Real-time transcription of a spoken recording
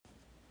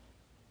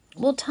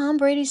Will Tom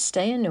Brady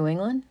stay in New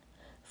England?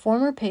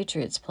 Former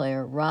Patriots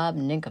player Rob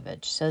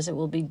Ninkovich says it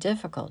will be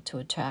difficult to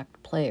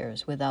attract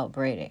players without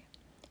Brady.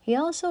 He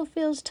also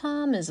feels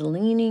Tom is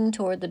leaning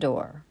toward the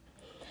door.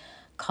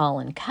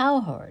 Colin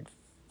Cowherd,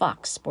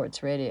 Fox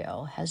Sports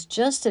Radio, has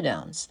just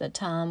announced that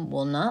Tom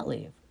will not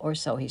leave, or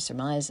so he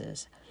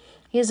surmises.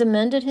 He has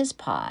amended his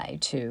pie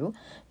to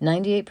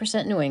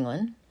 98% New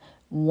England,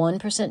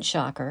 1%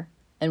 Shocker,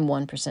 and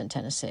 1%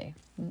 Tennessee.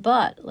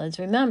 But let's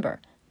remember,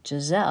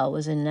 Giselle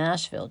was in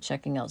Nashville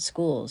checking out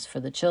schools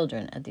for the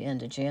children at the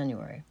end of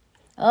January.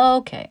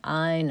 Okay,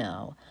 I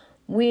know.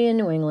 We in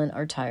New England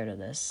are tired of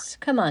this.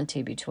 Come on,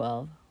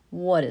 TB12.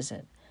 What is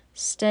it?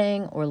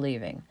 Staying or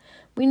leaving?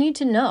 We need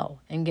to know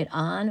and get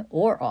on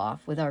or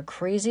off with our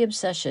crazy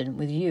obsession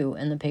with you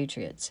and the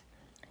Patriots.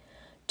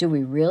 Do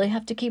we really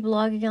have to keep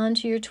logging on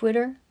to your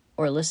Twitter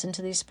or listen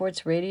to these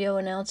sports radio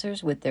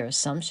announcers with their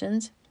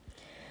assumptions?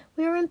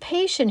 We are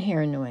impatient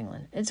here in New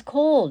England. It's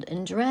cold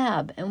and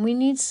drab, and we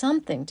need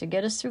something to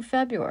get us through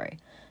February.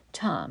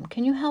 Tom,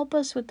 can you help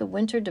us with the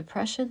winter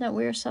depression that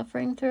we are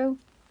suffering through?